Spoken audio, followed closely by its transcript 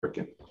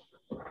working.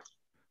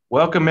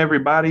 Welcome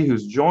everybody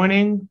who's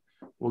joining.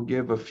 We'll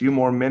give a few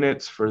more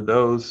minutes for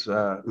those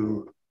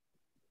who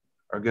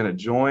are going to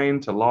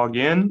join to log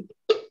in.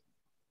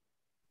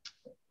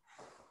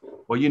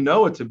 Well, you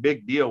know it's a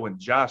big deal when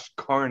Josh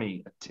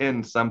Carney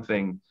attends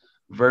something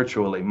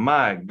virtually.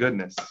 My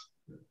goodness.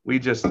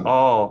 This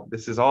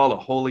is all a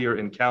holier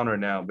encounter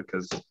now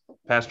because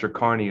Pastor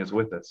Carney is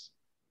with us.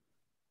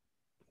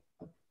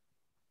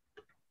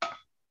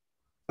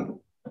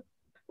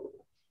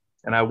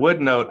 And I would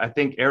note, I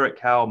think Eric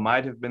Howell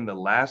might have been the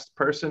last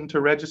person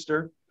to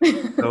register.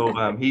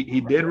 So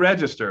he did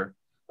register,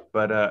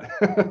 but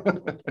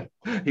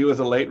he was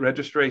a late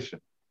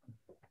registration.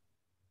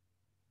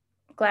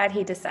 Glad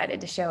he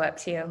decided to show up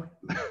too,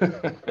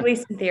 at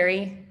least in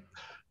theory.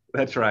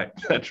 That's right.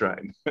 That's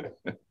right.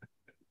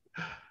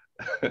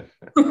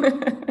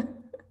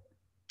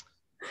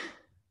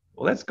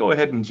 Well, let's go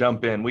ahead and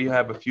jump in. We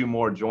have a few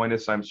more join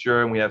us, I'm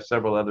sure, and we have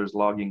several others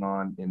logging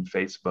on in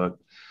Facebook.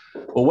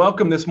 Well,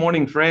 welcome this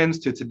morning, friends,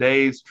 to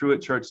today's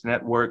Truett Church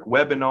Network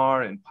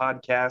webinar and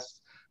podcast.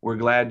 We're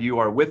glad you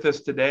are with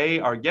us today.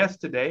 Our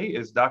guest today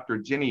is Dr.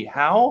 Jenny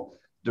Howell,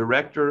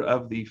 Director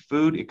of the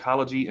Food,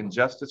 Ecology, and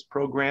Justice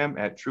Program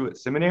at Truett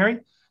Seminary.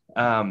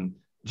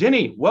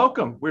 Jenny,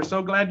 welcome. We're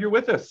so glad you're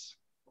with us.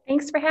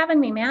 Thanks for having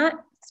me, Matt.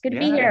 It's good to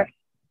be here.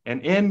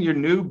 And in your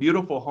new,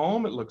 beautiful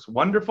home, it looks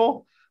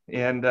wonderful.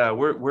 And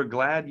we're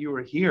glad you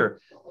are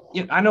here.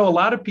 I know a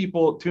lot of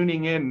people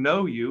tuning in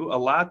know you. A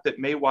lot that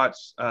may watch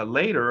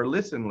later or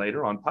listen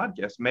later on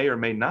podcasts may or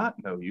may not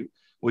know you.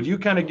 Would you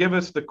kind of give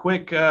us the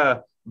quick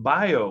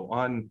bio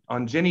on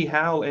Jenny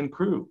Howell and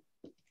crew?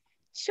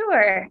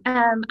 Sure.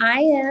 I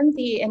am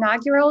the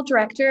inaugural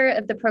director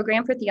of the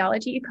Program for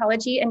Theology,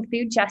 Ecology, and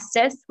Food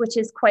Justice, which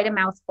is quite a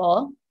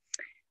mouthful,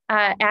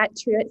 at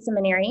Truett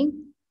Seminary,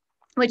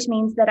 which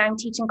means that I'm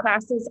teaching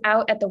classes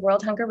out at the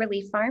World Hunger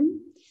Relief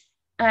Farm.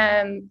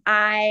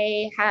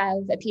 I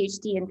have a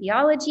PhD in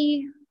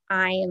theology.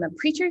 I am a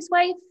preacher's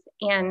wife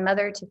and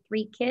mother to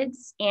 3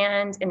 kids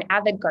and an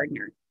avid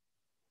gardener.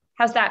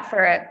 How's that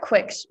for a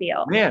quick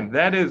spiel? Man,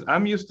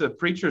 I'm used to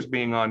preachers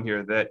being on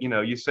here that,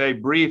 you say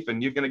brief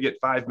and you're going to get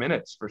 5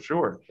 minutes for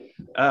sure.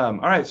 All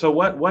right. So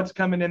what's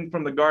coming in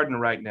from the garden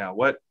right now?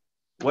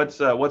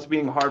 What's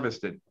being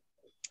harvested?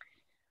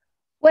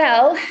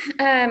 Well,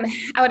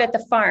 out at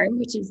the farm,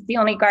 which is the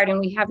only garden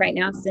we have right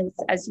now, since,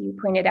 as you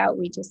pointed out,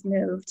 we just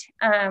moved.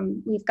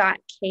 We've got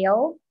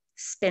kale,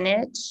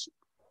 spinach,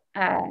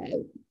 a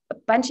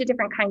bunch of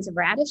different kinds of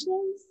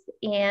radishes,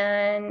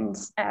 and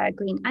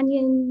green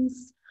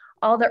onions,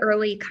 all the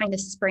early kind of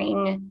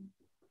spring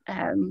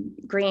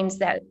greens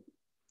that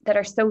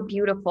are so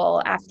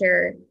beautiful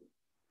after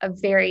a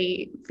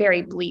very,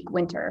 very bleak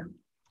winter.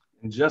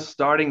 And just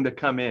starting to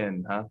come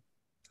in, huh?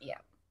 Yeah.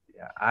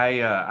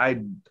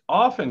 I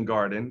often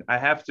garden.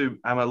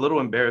 I'm a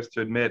little embarrassed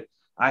to admit,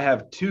 I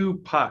have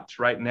 2 pots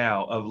right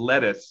now of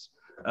lettuce,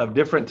 of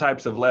different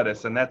types of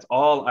lettuce, and that's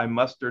all I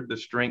mustered the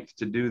strength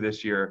to do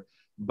this year.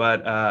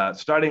 But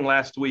starting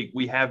last week,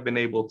 we have been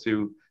able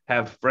to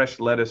have fresh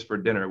lettuce for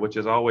dinner, which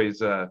is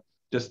always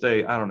just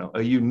a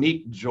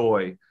unique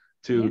joy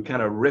to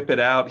kind of rip it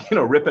out,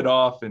 rip it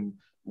off and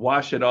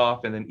wash it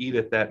off and then eat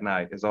it that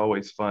night is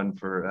always fun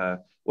for,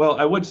 well,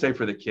 I would say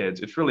for the kids.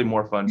 It's really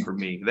more fun for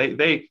me.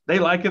 They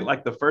like it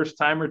like the first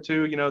time or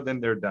two, then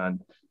they're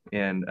done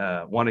and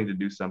wanting to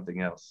do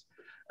something else.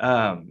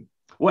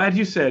 Well, as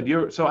you said,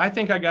 so I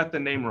think I got the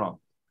name wrong.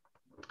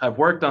 I've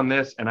worked on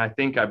this and I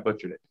think I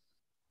butchered it.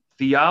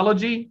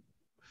 Theology,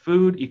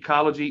 Food,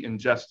 Ecology, and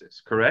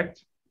Justice,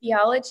 correct?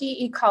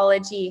 Theology,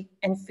 Ecology,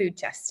 and Food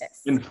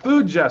Justice. And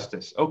Food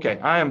Justice. Okay,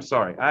 I am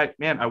sorry.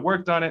 I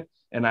worked on it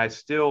and I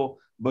still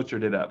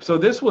butchered it up. So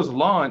this was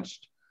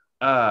launched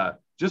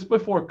just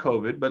before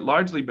COVID, but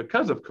largely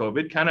because of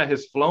COVID, kind of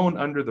has flown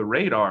under the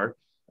radar,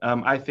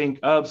 I think,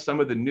 of some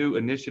of the new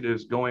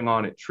initiatives going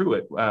on at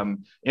Truett.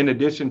 In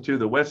addition to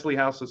the Wesley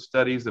House of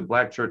Studies, the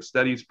Black Church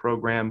Studies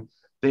program,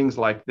 things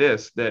like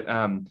this, that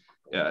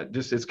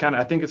it's kind of,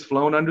 I think it's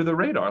flown under the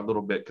radar a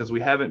little bit because we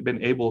haven't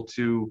been able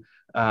to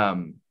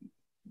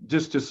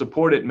just to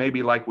support it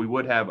maybe like we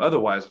would have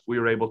otherwise if we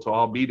were able to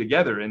all be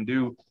together and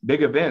do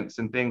big events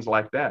and things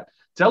like that.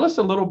 Tell us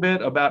a little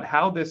bit about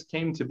how this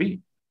came to be.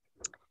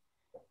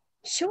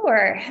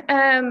 Sure.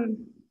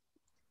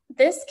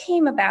 This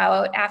came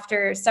about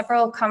after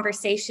several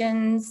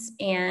conversations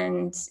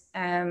and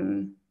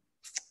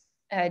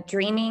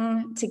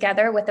dreaming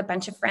together with a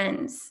bunch of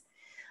friends.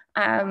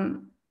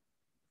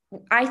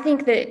 I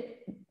think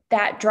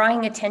that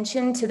drawing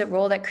attention to the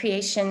role that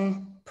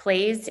creation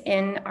plays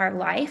in our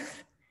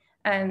life,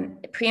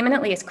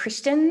 preeminently as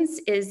Christians,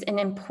 is an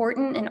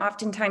important and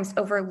oftentimes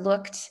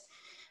overlooked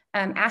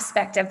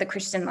aspect of the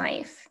Christian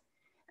life.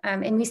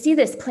 And we see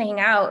this playing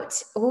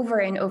out over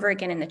and over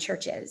again in the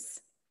churches.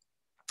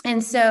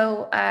 And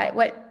so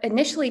what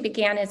initially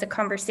began as a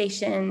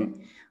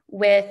conversation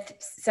with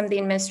some of the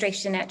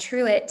administration at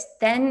Truett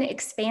then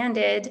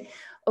expanded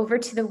over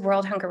to the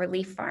World Hunger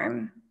Relief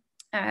Farm,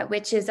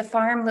 which is a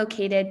farm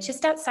located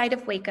just outside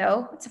of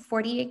Waco. It's a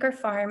 40-acre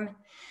farm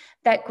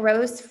that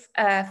grows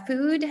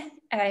food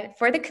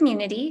for the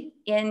community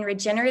in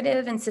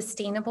regenerative and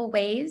sustainable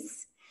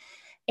ways,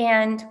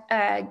 and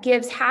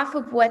gives half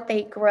of what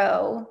they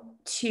grow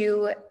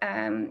to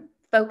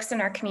folks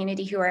in our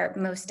community who are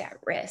most at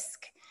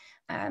risk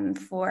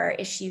for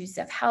issues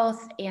of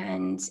health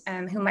and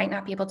who might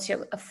not be able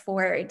to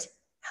afford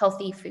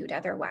healthy food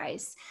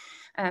otherwise.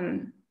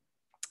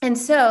 And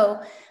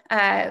so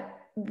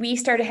we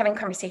started having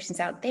conversations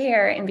out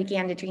there and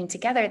began to dream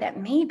together that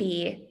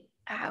maybe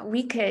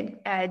we could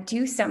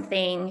do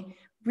something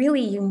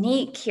really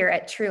unique here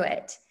at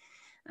Truett.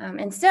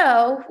 And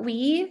so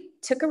we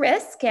took a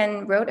risk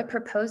and wrote a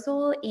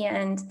proposal,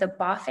 and the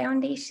Baugh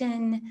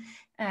Foundation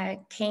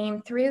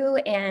came through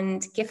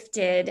and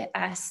gifted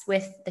us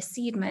with the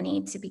seed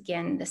money to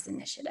begin this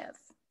initiative.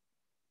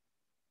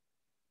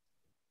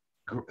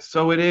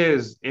 So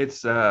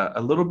it's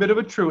a little bit of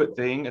a Truett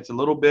thing. It's a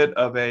little bit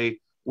of a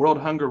World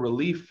Hunger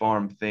Relief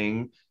Farm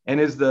thing. And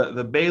is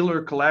the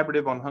Baylor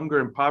Collaborative on Hunger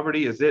and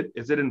Poverty, is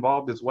it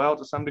involved as well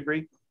to some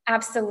degree?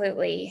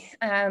 Absolutely.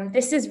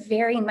 This is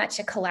very much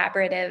a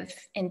collaborative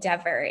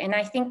endeavor. And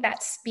I think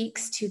that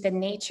speaks to the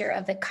nature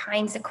of the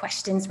kinds of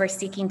questions we're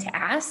seeking to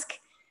ask.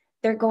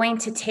 They're going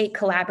to take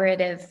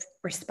collaborative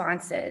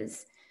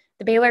responses.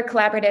 The Baylor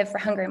Collaborative for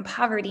Hunger and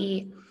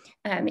Poverty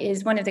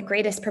is one of the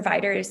greatest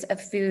providers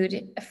of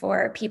food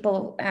for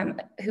people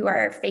who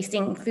are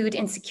facing food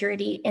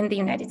insecurity in the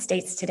United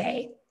States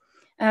today.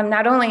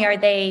 Not only are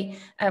they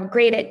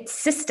great at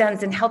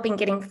systems and helping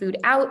getting food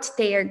out,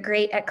 they are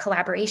great at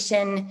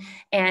collaboration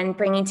and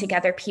bringing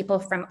together people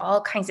from all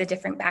kinds of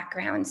different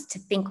backgrounds to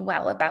think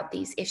well about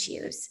these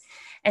issues.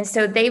 And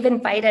so they've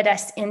invited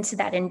us into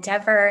that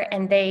endeavor,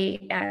 and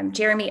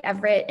Jeremy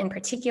Everett in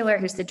particular,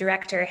 who's the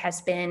director,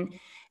 has been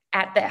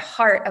at the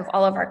heart of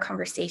all of our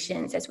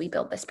conversations as we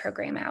build this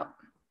program out.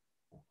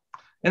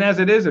 And as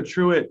it is a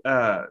Truett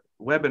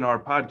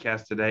webinar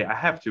podcast today, I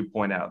have to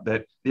point out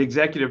that the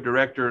executive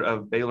director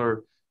of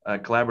Baylor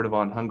Collaborative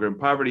on Hunger and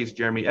Poverty is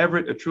Jeremy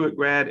Everett, a Truett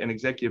grad, and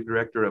executive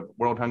director of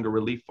World Hunger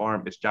Relief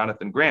Farm is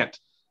Jonathan Grant,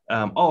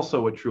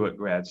 also a Truett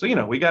grad. So,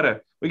 we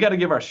gotta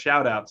give our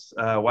shout outs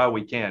while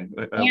we can.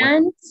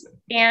 And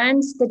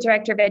the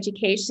director of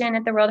education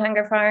at the World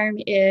Hunger Farm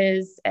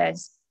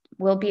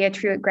will be a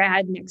Truett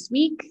grad next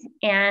week,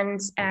 and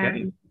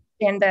the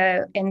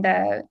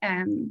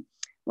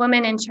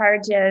woman in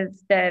charge of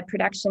the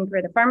production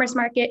for the farmers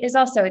market is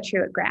also a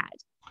Truett grad.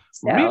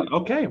 So, really?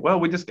 Okay, well,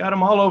 we just got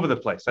them all over the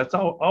place. That's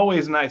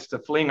always nice to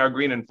fling our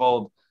green and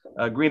gold,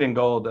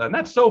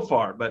 not so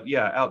far, but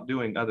yeah,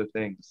 outdoing other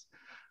things.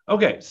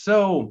 Okay,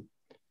 so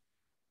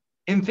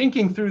in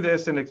thinking through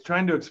this and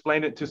trying to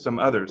explain it to some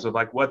others of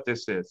like what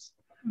this is,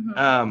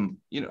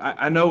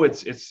 I know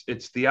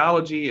it's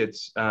theology,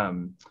 it's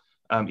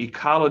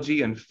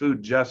ecology and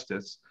food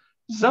justice.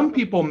 Some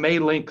people may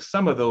link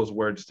some of those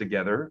words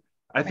together.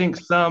 I think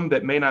some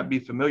that may not be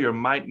familiar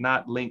might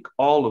not link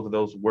all of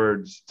those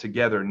words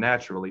together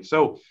naturally.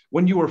 So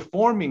when you were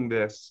forming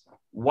this,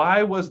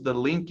 why was the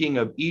linking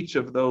of each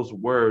of those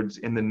words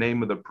in the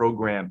name of the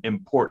program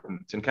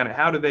important, and kind of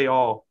how do they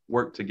all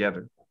work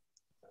together?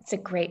 It's a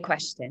great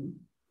question.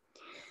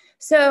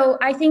 So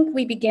I think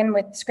we begin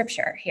with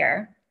scripture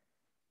here,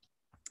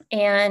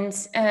 and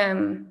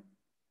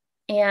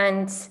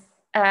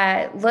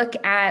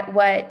look at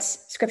what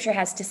scripture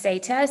has to say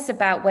to us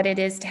about what it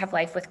is to have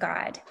life with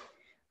God,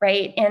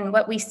 right? And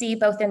what we see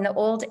both in the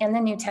Old and the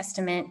New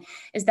Testament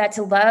is that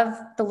to love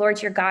the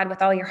Lord your God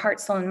with all your heart,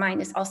 soul, and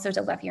mind is also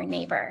to love your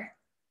neighbor.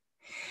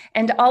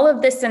 And all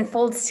of this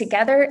unfolds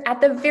together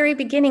at the very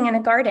beginning in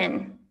a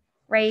garden,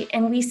 right?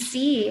 And we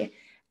see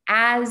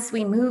as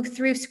we move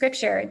through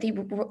scripture,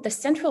 the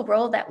central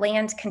role that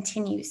land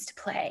continues to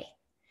play.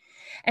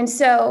 And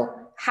so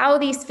how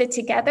these fit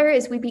together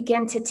is we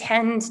begin to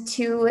tend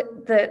to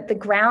the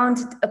ground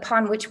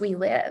upon which we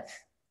live.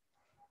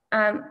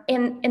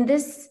 And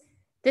this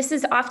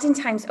is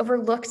oftentimes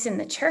overlooked in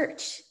the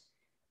church.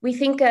 We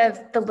think of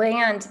the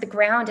land, the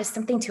ground, as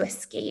something to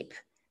escape,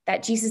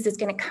 that Jesus is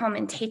going to come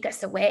and take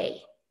us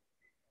away.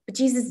 But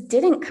Jesus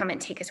didn't come and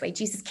take us away.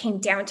 Jesus came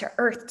down to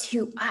earth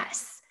to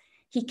us.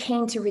 He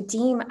came to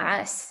redeem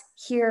us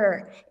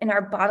here in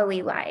our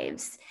bodily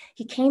lives.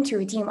 He came to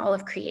redeem all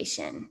of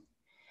creation.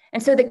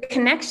 And so the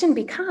connection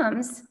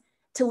becomes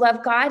to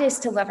love God is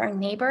to love our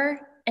neighbor.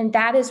 And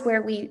that is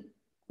where we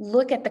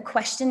look at the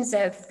questions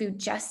of food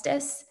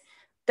justice,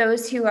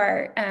 those who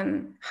are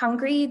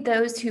hungry,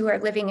 those who are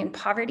living in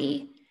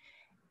poverty,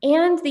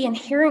 and the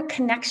inherent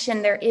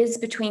connection there is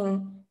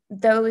between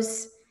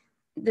those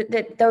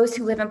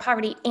who live in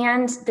poverty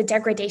and the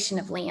degradation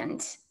of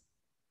land.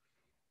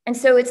 And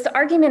so it's the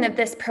argument of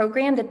this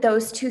program that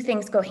those two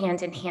things go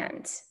hand in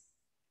hand.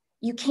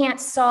 You can't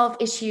solve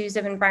issues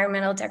of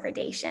environmental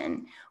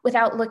degradation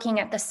without looking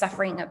at the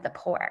suffering of the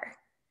poor.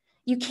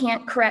 You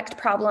can't correct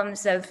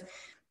problems of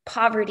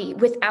poverty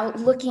without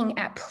looking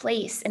at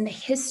place and the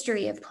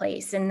history of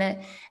place and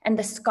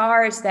the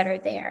scars that are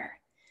there.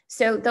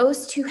 So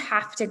those two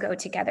have to go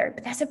together,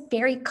 but that's a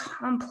very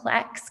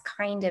complex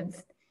kind of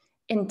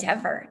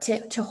endeavor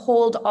to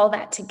hold all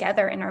that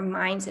together in our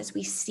minds as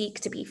we seek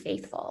to be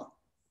faithful.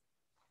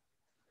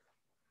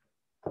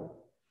 I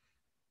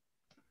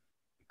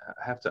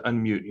have to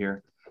unmute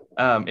here.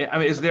 I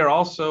mean, is there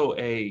also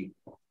an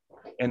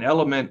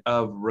element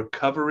of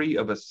recovery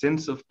of a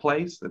sense of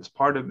place that's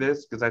part of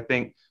this? Because I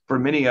think for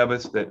many of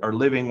us that are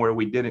living where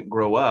we didn't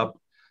grow up,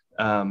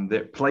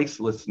 that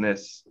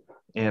placelessness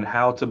and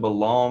how to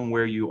belong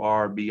where you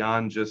are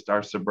beyond just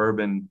our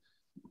suburban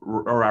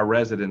or our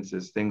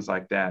residences, things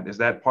like that. Is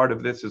that part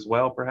of this as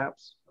well,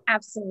 perhaps?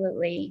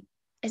 Absolutely.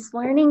 It's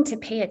learning to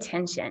pay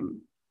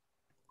attention,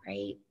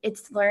 right?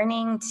 It's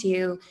learning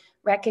to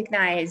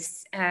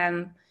recognize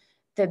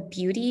the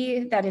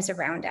beauty that is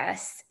around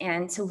us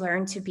and to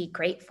learn to be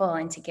grateful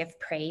and to give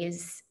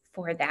praise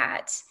for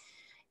that.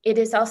 It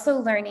is also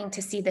learning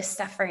to see the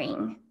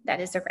suffering that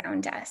is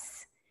around us.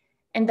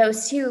 And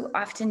those two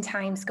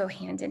oftentimes go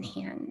hand in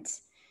hand.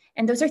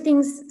 And those are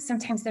things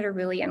sometimes that are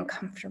really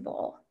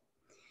uncomfortable.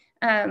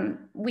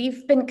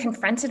 We've been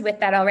confronted with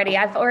that already.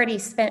 I've already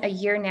spent a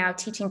year now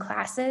teaching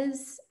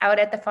classes out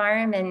at the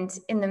farm, and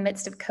in the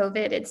midst of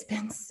COVID, it's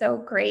been so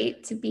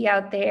great to be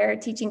out there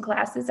teaching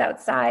classes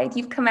outside.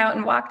 You've come out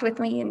and walked with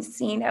me and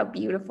seen how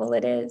beautiful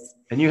it is.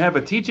 And you have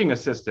a teaching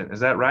assistant, is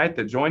that right,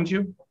 that joined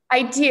you?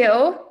 I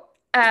do.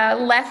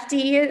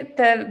 Lefty,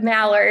 the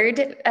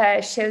mallard,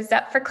 shows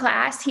up for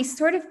class. He's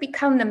sort of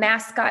become the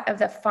mascot of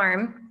the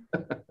farm.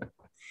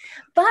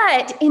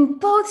 But in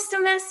both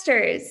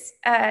semesters,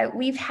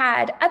 we've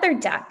had other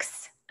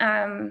ducks.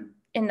 In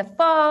the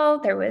fall,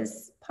 there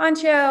was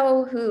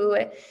Poncho, who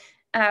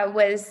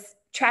was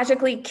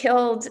tragically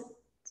killed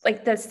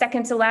like the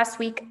second to last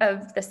week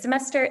of the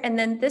semester. And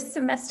then this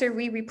semester,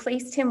 we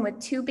replaced him with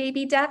 2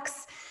 baby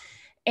ducks.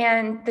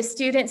 And the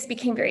students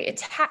became very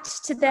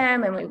attached to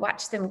them, and we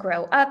watched them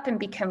grow up and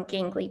become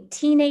gangly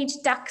teenage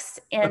ducks.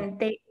 And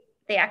they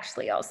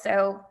actually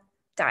also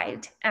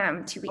died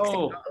 2 weeks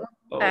ago.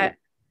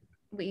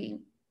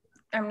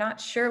 I'm not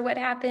sure what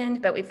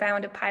happened, but we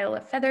found a pile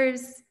of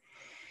feathers.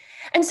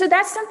 And so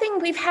that's something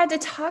we've had to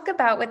talk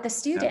about with the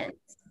students.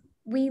 Yeah.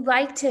 We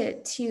like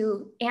to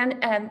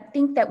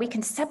think that we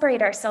can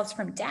separate ourselves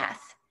from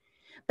death,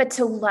 but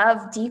to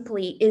love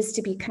deeply is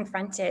to be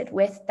confronted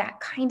with that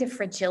kind of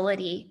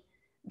fragility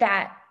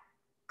that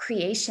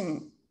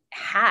creation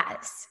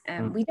has.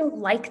 We don't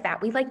like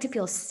that. We like to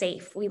feel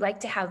safe. We like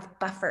to have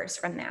buffers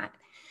from that.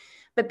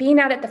 But being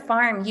out at the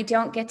farm, you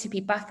don't get to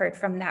be buffered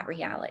from that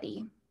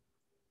reality.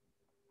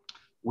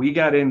 We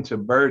got into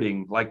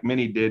birding like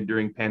many did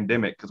during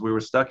pandemic because we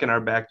were stuck in our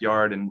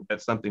backyard and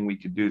that's something we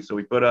could do. So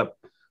we put up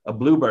a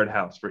bluebird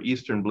house for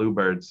eastern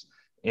bluebirds,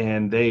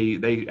 and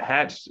they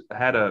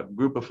had a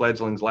group of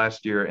fledglings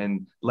last year,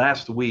 and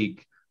last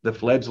week the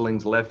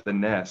fledglings left the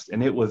nest,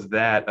 and it was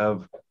that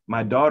of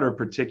my daughter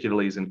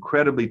particularly is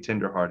incredibly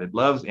tenderhearted,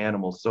 loves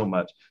animals so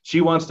much.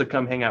 She wants to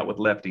come hang out with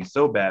Lefty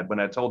so bad when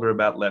I told her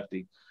about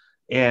Lefty.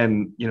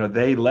 And,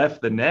 they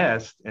left the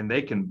nest and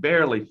they can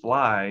barely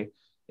fly.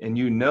 And,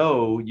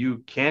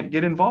 you can't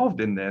get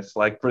involved in this.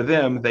 Like for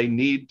them, they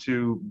need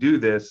to do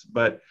this.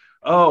 But,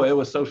 it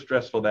was so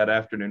stressful that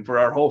afternoon for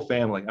our whole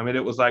family. I mean,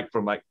 it was like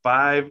from like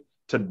 5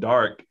 to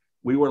dark.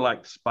 We were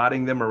like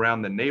spotting them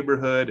around the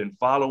neighborhood and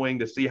following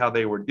to see how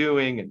they were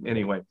doing. And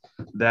anyway,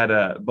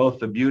 that both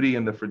the beauty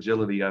and the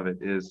fragility of it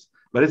is,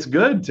 but it's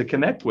good to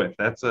connect with.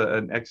 That's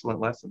an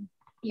excellent lesson.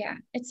 Yeah,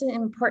 it's an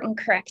important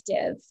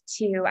corrective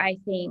to, I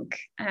think,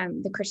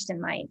 the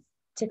Christian life,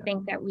 to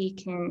think that we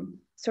can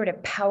sort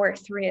of power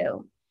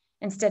through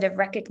instead of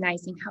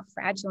recognizing how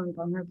fragile and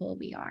vulnerable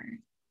we are.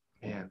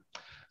 Yeah.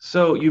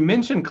 So you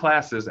mentioned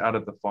classes out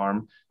at the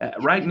farm.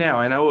 Right now,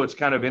 I know it's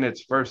kind of in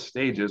its first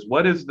stages.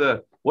 What is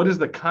the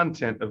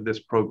content of this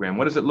program?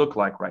 What does it look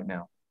like right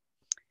now?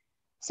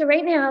 So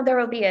right now, there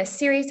will be a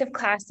series of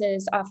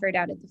classes offered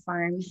out at the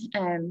farm.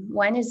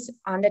 One is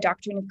on the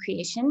doctrine of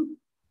creation.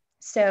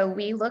 So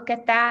we look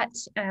at that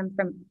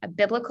from a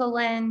biblical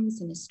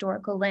lens, an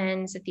historical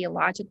lens, a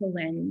theological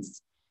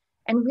lens.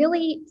 And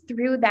really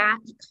through that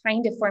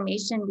kind of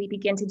formation, we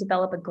begin to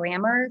develop a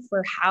grammar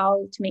for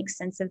how to make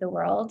sense of the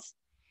world.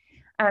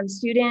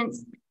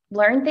 Students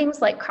learn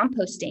things like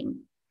composting.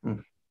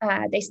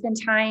 They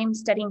spend time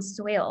studying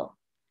soil,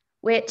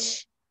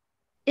 which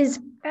is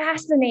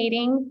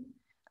fascinating.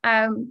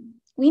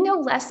 We know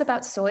less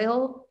about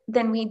soil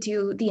than we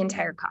do the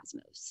entire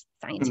cosmos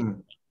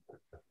scientifically.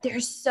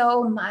 There's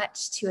so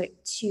much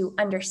to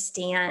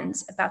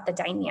understand about the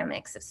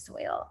dynamics of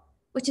soil,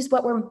 which is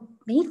what we're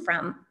made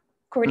from,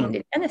 according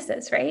to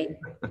Genesis, right?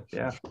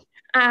 Yeah.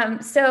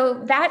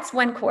 So that's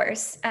one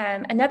course.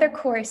 Another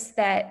course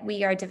that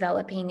we are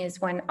developing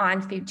is one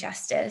on food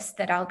justice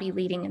that I'll be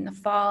leading in the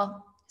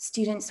fall.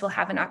 Students will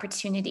have an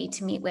opportunity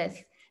to meet with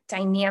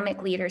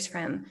dynamic leaders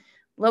from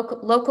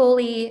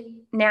locally,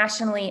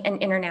 nationally,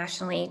 and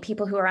internationally,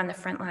 people who are on the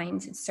front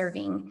lines and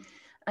serving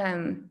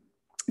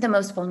the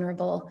most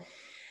vulnerable.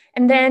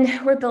 And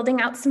then we're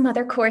building out some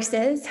other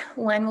courses.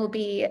 One will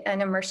be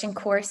an immersion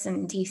course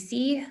in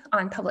DC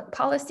on public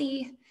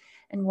policy,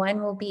 and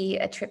one will be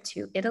a trip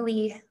to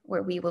Italy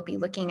where we will be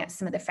looking at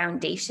some of the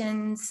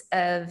foundations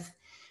of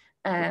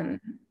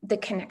the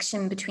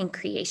connection between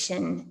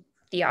creation,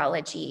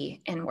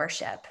 theology, and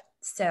worship.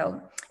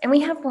 So, and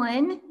we have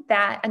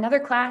another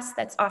class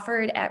that's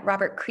offered at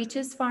Robert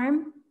Creech's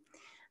farm.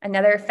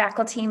 Another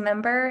faculty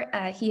member,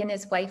 he and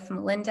his wife,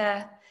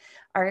 Melinda,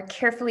 are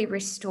carefully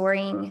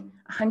restoring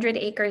 100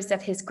 acres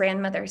of his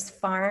grandmother's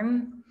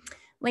farm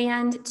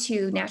land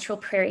to natural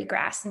prairie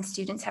grass, and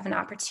students have an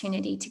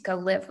opportunity to go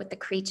live with the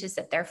Creeches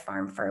at their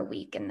farm for a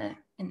week in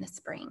the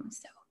spring.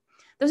 So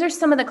those are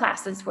some of the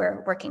classes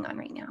we're working on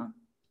right now.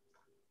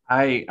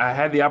 I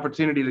had the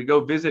opportunity to go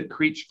visit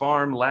Creech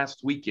Farm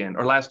last week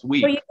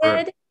Oh, you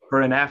did?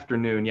 for an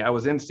afternoon. Yeah, I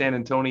was in San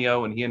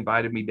Antonio and he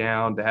invited me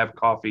down to have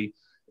coffee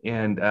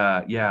and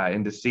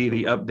and to see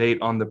the update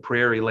on the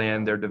prairie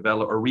land they're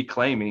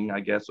reclaiming, I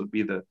guess would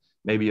be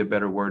maybe a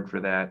better word for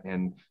that.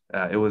 And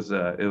it was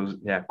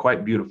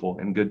quite beautiful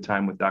and good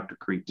time with Dr.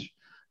 Creech.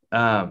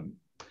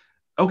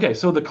 Okay,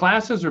 so the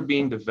classes are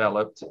being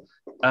developed.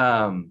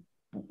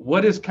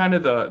 What is kind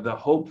of the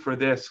hope for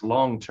this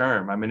long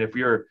term? I mean, if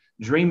you're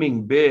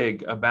dreaming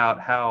big about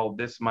how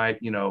this might,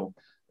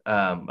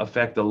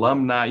 affect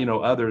alumni,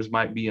 others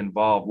might be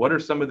involved, what are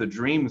some of the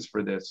dreams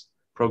for this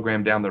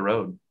program down the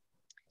road?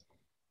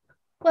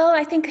 Well,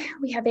 I think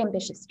we have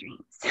ambitious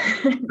dreams.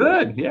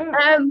 Good,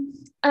 yeah.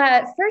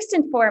 First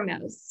and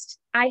foremost,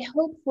 I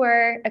hope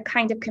for a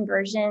kind of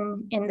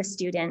conversion in the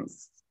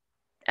students,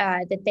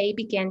 that they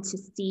begin to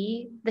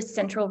see the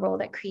central role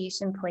that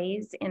creation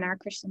plays in our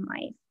Christian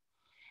life,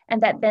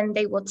 and that then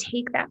they will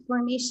take that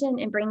formation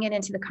and bring it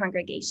into the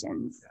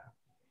congregations.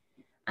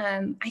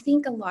 I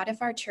think a lot of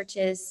our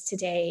churches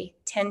today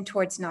tend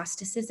towards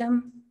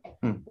Gnosticism,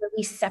 where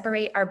we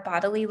separate our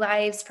bodily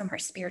lives from our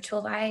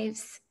spiritual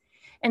lives.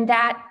 And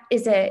that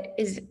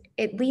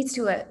it leads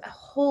to a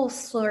whole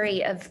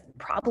slurry of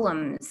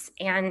problems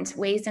and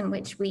ways in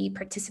which we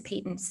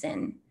participate in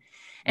sin.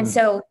 And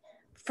so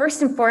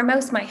first and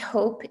foremost, my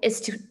hope is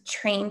to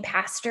train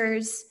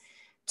pastors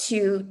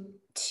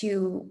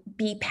to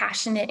be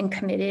passionate and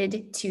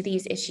committed to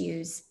these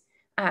issues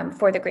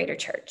for the greater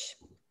church.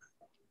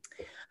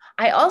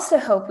 I also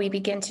hope we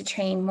begin to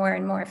train more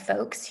and more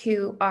folks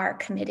who are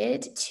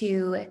committed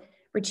to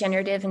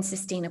regenerative and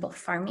sustainable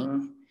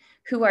farming,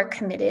 who are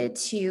committed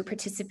to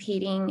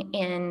participating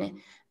in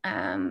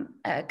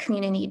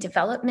community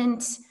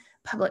development,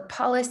 public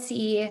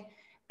policy,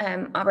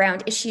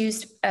 around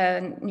issues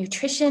of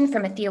nutrition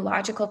from a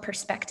theological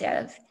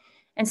perspective.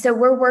 And so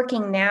we're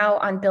working now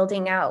on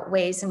building out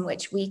ways in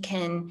which we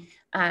can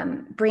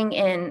bring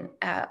in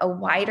a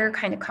wider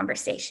kind of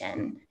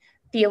conversation,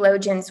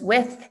 theologians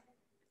with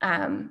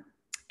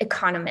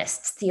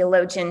economists,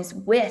 theologians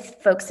with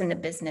folks in the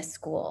business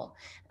school,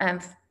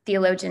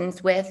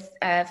 theologians with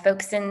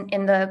folks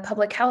in the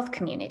public health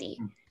community,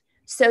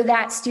 so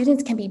that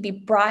students can be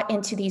brought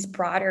into these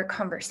broader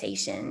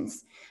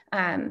conversations.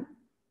 And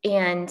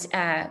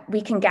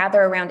we can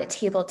gather around a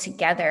table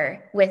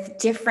together with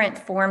different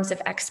forms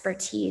of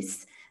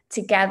expertise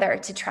together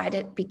to try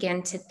to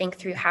begin to think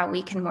through how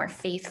we can more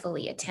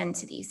faithfully attend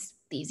to these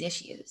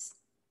issues.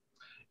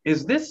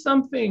 Is this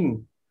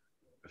something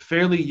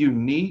fairly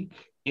unique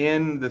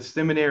in the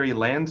seminary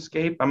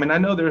landscape? I mean, I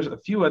know there's a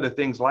few other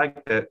things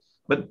like that,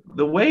 but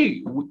the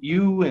way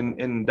you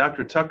and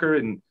Dr. Tucker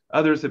and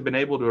others have been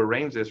able to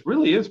arrange this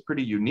really is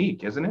pretty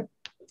unique, isn't it?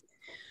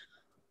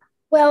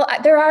 Well,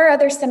 there are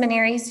other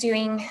seminaries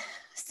doing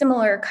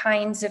similar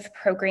kinds of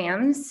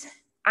programs.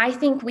 I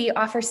think we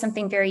offer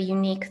something very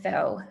unique,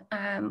 though.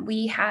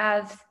 We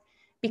have,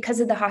 because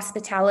of the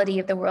hospitality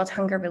of the World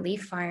Hunger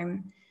Relief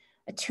Farm,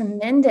 a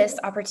tremendous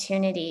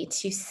opportunity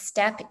to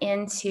step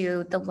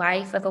into the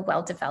life of a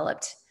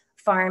well-developed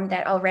farm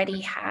that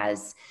already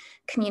has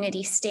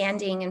community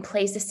standing and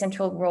plays a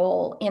central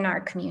role in our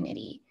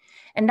community.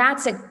 And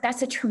that's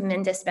a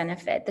tremendous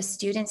benefit. The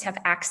students have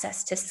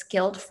access to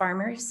skilled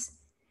farmers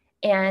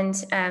and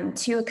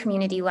to a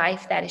community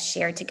life that is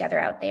shared together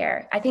out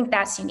there. I think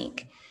that's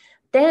unique.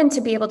 Then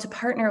to be able to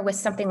partner with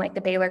something like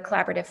the Baylor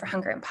Collaborative for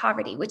Hunger and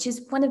Poverty, which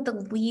is one of the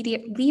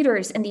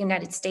leaders in the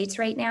United States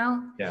right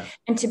now,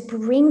 and to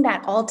bring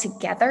that all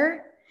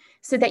together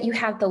so that you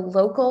have the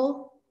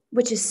local,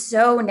 which is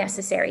so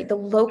necessary, the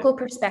local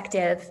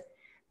perspective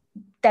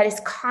that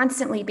is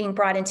constantly being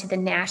brought into the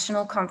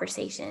national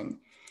conversation.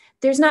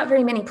 There's not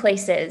very many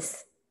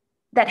places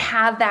that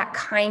have that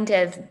kind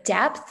of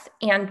depth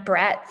and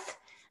breadth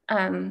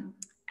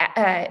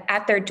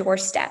at their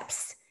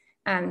doorsteps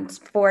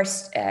for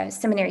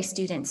seminary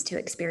students to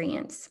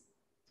experience.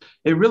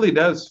 It really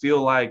does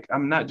feel like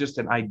I'm not just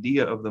an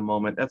idea of the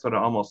moment. That's what I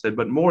almost said,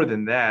 but more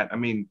than that. I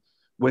mean,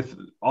 with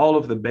all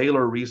of the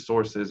Baylor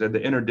resources and the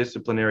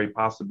interdisciplinary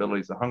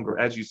possibilities, the hunger,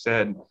 as you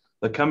said,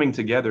 the coming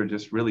together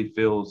just really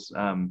feels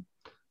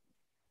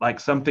like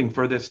something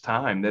for this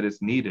time that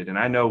is needed. And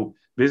I know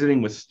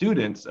visiting with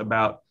students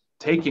about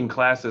taking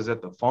classes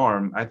at the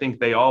farm, I think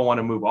they all want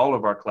to move all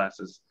of our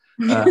classes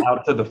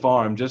out to the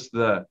farm.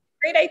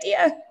 Great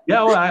idea.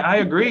 Yeah, well, I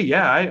agree.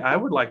 Yeah, I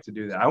would like to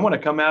do that. I want to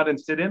come out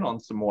and sit in on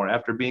some more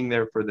after being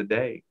there for the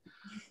day.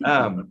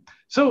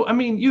 So, I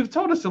mean, you've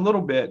told us a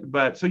little bit,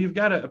 but so you've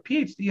got a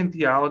PhD in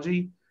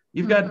theology.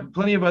 You've got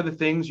plenty of other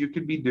things you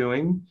could be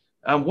doing.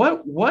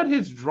 What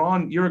has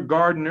drawn, you're a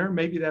gardener,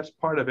 maybe that's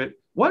part of it.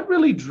 What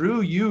really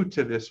drew you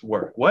to this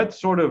work? What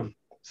sort of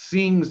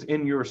sings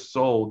in your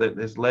soul that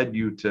has led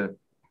you to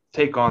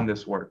take on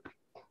this work?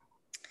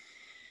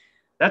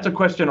 That's a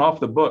question off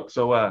the book.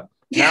 So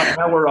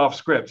now we're off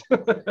script.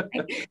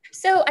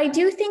 So I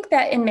do think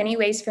that in many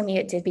ways for me,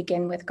 it did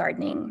begin with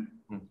gardening.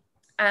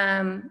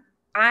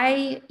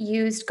 I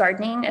used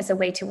gardening as a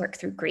way to work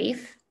through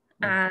grief.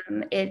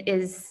 It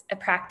is a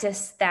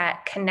practice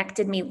that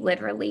connected me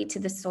literally to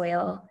the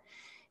soil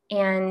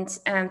and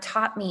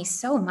taught me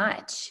so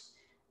much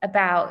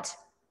about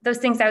those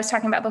things I was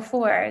talking about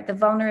before, the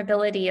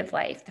vulnerability of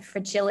life, the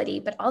fragility,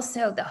 but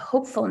also the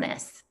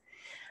hopefulness.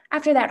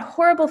 After that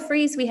horrible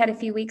freeze we had a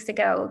few weeks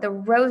ago, the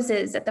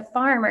roses at the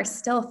farm are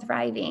still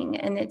thriving,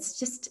 and it's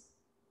just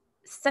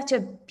such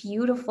a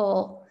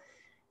beautiful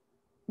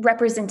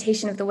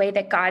representation of the way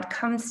that God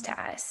comes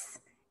to us.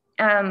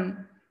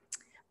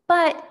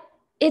 But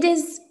it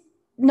is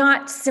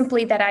not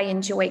simply that I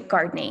enjoy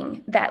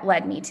gardening that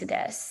led me to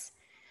this.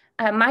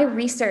 My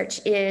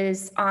research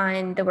is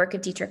on the work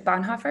of Dietrich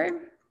Bonhoeffer,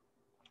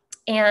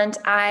 and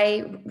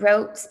I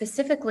wrote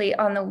specifically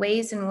on the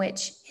ways in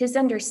which his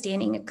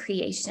understanding of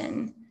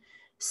creation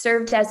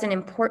served as an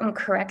important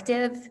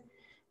corrective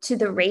to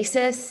the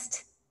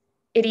racist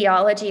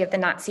ideology of the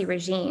Nazi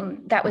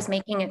regime that was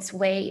making its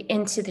way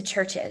into the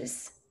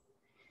churches.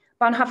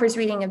 Bonhoeffer's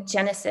reading of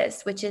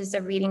Genesis, which is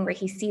a reading where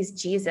he sees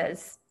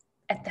Jesus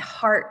at the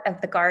heart of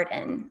the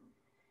garden,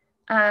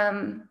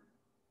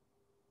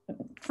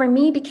 for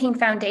me became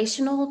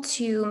foundational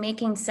to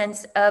making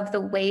sense of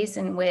the ways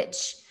in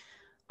which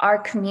our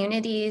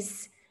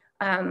communities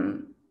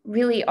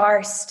really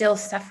are still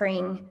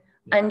suffering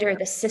under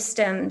the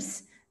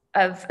systems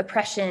of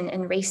oppression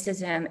and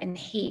racism and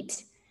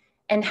hate,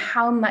 and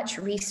how much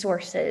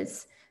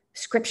resources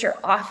Scripture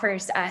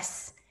offers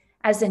us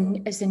as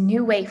a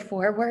new way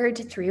forward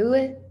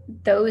through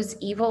those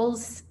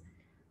evils,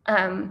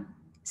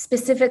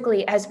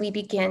 specifically as we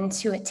begin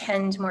to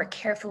attend more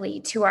carefully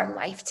to our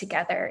life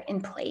together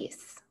in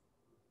place.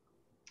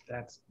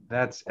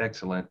 That's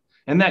excellent.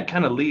 And that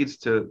kind of leads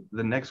to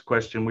the next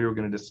question we were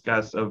going to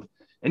discuss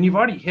and you've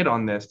already hit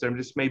on this, there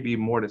just may be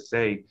more to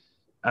say.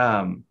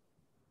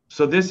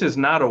 So this is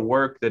not a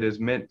work that is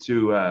meant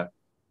to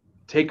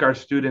take our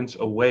students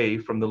away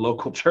from the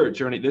local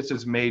church or anything. This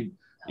is made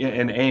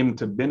an aim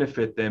to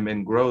benefit them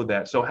and grow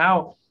that. So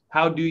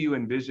how do you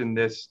envision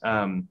this,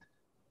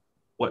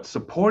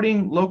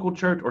 supporting local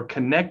church or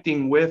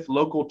connecting with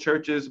local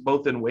churches,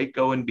 both in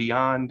Waco and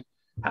beyond?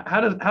 How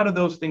do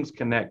those things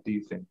connect, do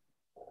you think?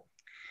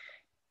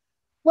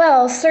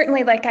 Well,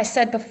 certainly, like I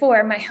said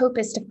before, my hope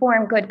is to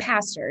form good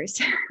pastors.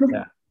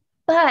 Yeah.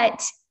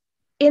 But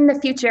in the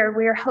future,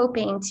 we're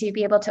hoping to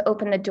be able to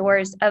open the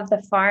doors of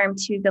the farm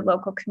to the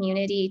local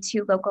community,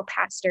 to local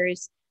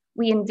pastors.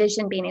 We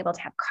envision being able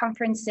to have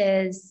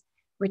conferences,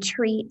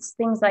 retreats,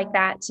 things like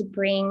that, to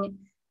bring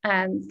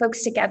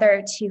folks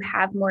together to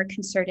have more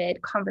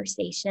concerted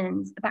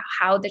conversations about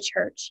how the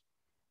church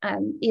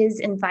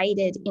is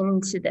invited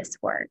into this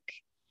work.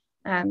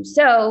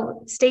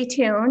 So stay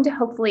tuned.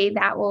 Hopefully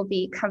that will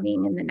be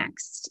coming in the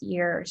next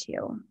year or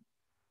two.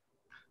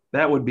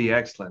 That would be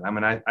excellent. I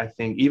mean, I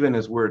think even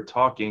as we're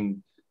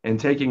talking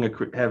and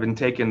having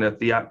taken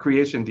a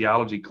creation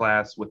theology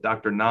class with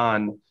Dr.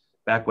 Nan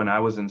back when I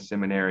was in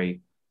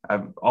seminary,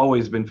 I've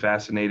always been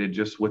fascinated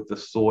just with the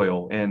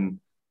soil and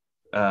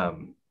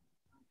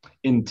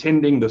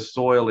intending the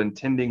soil,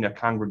 intending a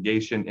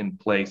congregation in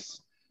place,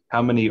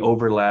 how many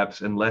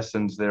overlaps and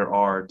lessons there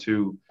are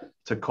to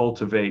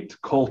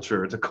cultivate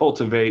culture, to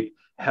cultivate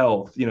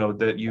health,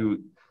 that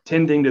you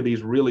tending to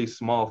these really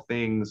small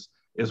things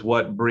is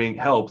what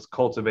helps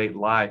cultivate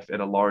life at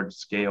a large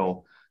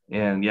scale.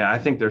 And yeah, I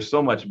think there's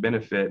so much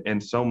benefit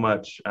and so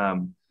much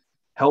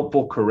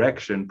helpful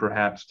correction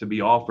perhaps to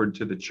be offered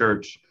to the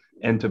church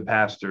and to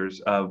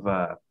pastors of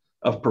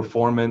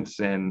performance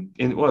and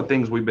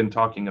things we've been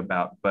talking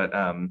about, but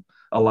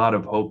a lot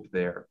of hope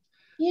there.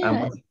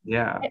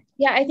 Yeah.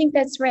 I think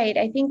that's right.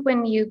 I think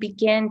when you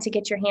begin to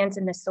get your hands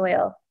in the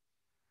soil,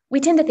 we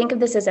tend to think of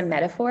this as a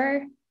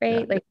metaphor,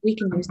 right? Like we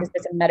can use this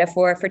as a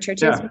metaphor for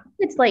churches. Yeah.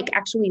 It's like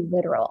actually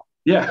literal.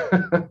 Yeah.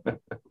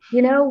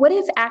 What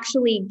if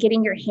actually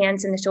getting your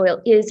hands in the soil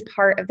is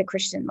part of the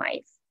Christian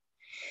life?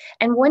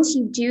 And once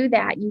you do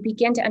that, you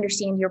begin to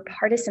understand you're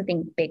part of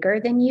something bigger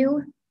than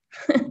you.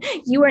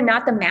 You are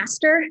not the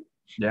master,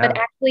 but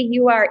actually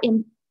you are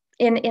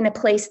in a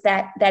place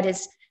that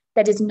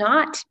is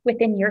not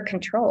within your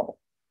control.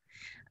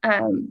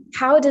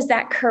 How does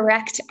that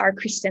correct our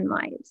Christian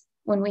lives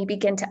when we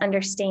begin to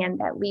understand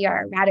that we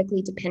are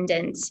radically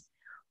dependent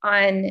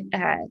on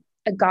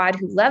a God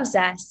who loves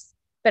us,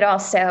 but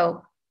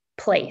also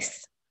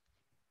place?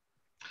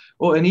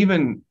 Well, and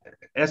even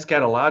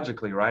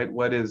eschatologically, right?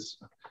 What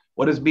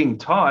is being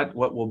taught,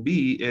 what will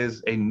be,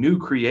 is a new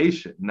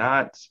creation,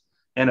 not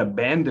an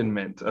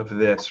abandonment of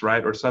this,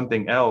 right? Or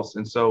something else.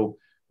 And so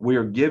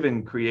we're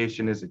given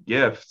creation as a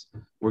gift.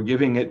 We're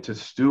giving it to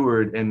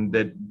steward, and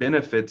that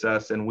benefits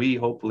us, and we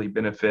hopefully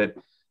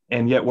benefit.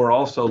 and yet we're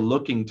also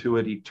looking to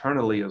it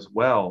eternally as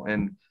well.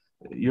 And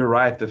you're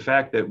right, the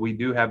fact that we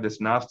do have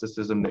this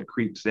Gnosticism that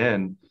creeps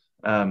in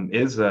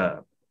is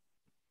a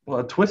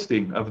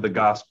twisting of the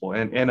gospel,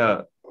 and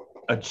a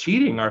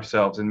cheating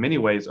ourselves in many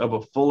ways of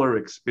a fuller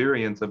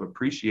experience of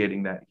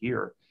appreciating that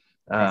here.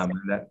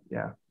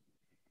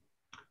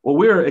 Well,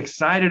 we're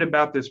excited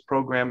about this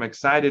program,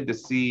 excited to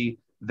see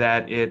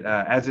that it,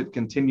 as it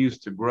continues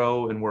to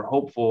grow, and we're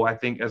hopeful, I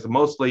think, as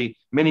mostly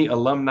many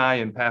alumni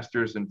and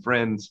pastors and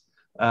friends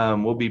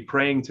will be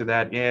praying to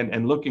that end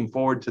and looking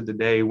forward to the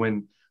day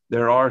when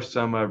there are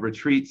some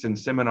retreats and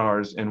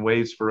seminars and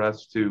ways for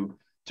us to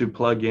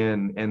plug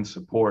in and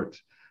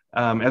support.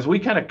 As we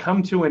kind of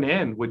come to an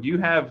end, would you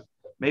have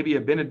maybe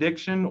a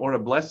benediction or a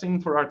blessing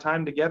for our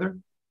time together?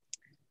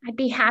 I'd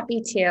be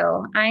happy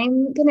to.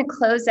 I'm going to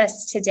close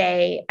us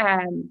today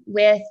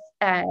with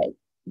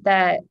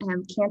the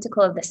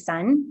Canticle of the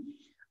Sun,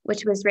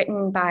 which was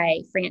written by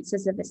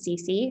Francis of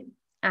Assisi.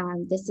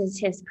 This is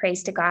his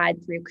praise to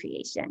God through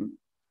creation.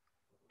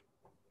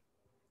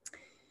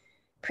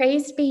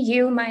 Praised be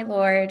you, my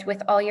Lord,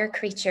 with all your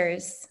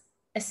creatures,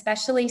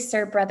 especially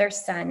Sir Brother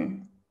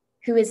Sun,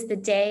 who is the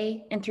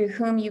day and through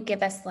whom you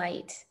give us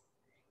light.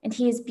 And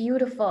he is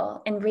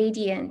beautiful and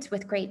radiant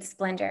with great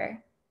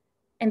splendor,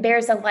 and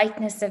bears a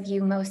likeness of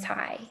you most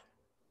high.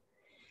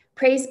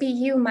 Praise be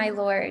you, my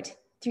Lord,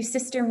 through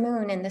Sister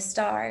Moon and the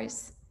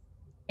stars.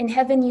 In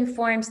heaven you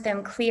formed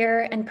them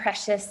clear and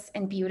precious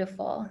and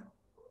beautiful.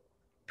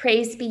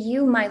 Praise be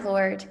you, my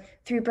Lord,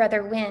 through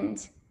Brother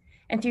Wind,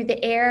 and through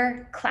the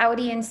air,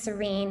 cloudy and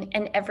serene,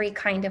 and every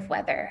kind of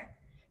weather,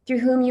 through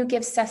whom you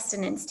give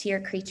sustenance to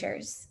your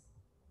creatures.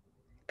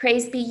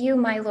 Praise be you,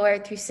 my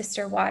Lord, through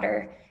Sister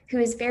Water, who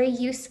is very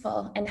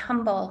useful and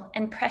humble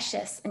and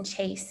precious and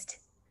chaste.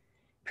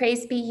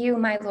 Praise be you,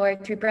 my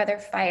Lord, through Brother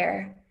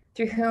Fire,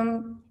 through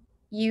whom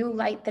you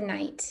light the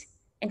night,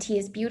 and he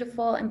is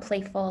beautiful and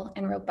playful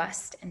and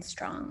robust and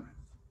strong.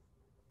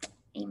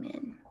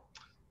 Amen.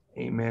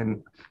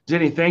 Amen.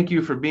 Jenny, thank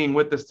you for being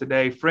with us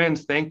today.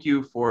 Friends, thank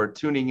you for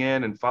tuning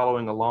in and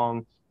following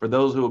along. For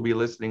those who will be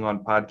listening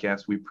on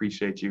podcasts, we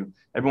appreciate you.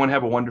 Everyone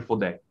have a wonderful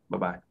day.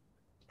 Bye-bye.